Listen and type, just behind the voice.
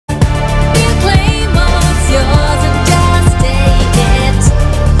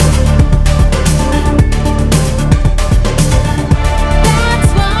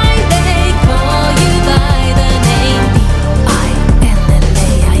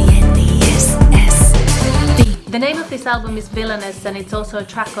The name of this album is Villainess, and it's also a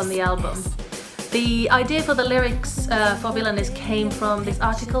track on the album. The idea for the lyrics for Villainess came from this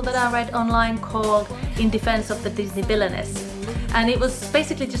article that I read online called In Defense of the Disney Villainess. And it was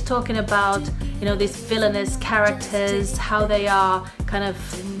basically just talking about, you know, these villainous characters, how they are kind of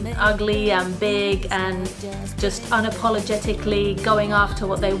ugly and big and just unapologetically going after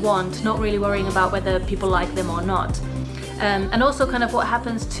what they want, not really worrying about whether people like them or not. And also kind of what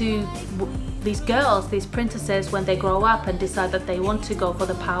happens to these girls, these princesses, when they grow up and decide that they want to go for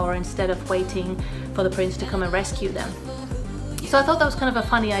the power instead of waiting for the prince to come and rescue them. So I thought that was kind of a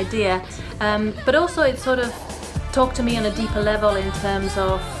funny idea, but also it sort of talked to me on a deeper level in terms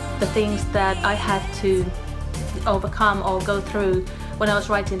of the things that I had to overcome or go through when I was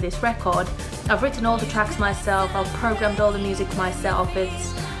writing this record. I've written all the tracks myself, I've programmed all the music myself.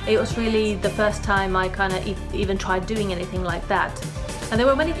 It was really the first time I kind of even tried doing anything like that. And there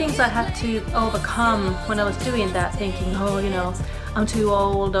were many things I had to overcome when I was doing that, thinking, oh, you know, I'm too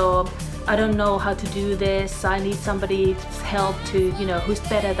old, or I don't know how to do this, I need somebody's help to, you know, who's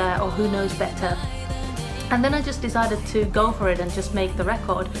better there or who knows better. And then I just decided to go for it and just make the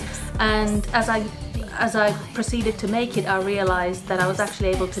record. And as I proceeded to make it, I realized that I was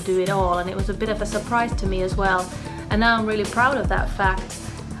actually able to do it all, and it was a bit of a surprise to me as well. And now I'm really proud of that fact.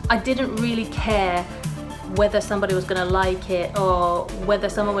 I didn't really care whether somebody was going to like it or whether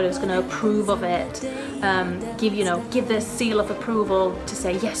someone was going to approve of it, give this seal of approval to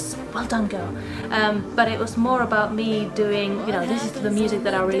say, yes, well done, girl. But it was more about me doing, you know, this is the music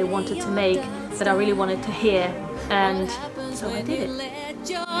that I really wanted to make, that I really wanted to hear, and so I did it.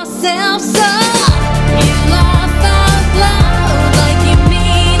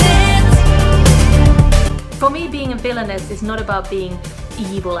 For me, being a villainess is not about being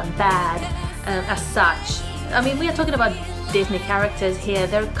evil and bad as such. I mean, we are talking about Disney characters here,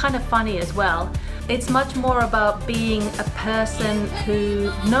 they're kind of funny as well. It's much more about being a person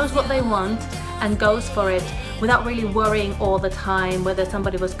who knows what they want and goes for it without really worrying all the time whether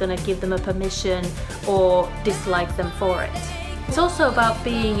somebody was going to give them a permission or dislike them for it. It's also about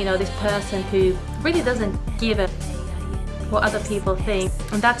being, you know, this person who really doesn't give a what other people think,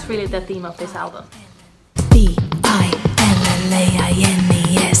 and that's really the theme of this album. Villainess.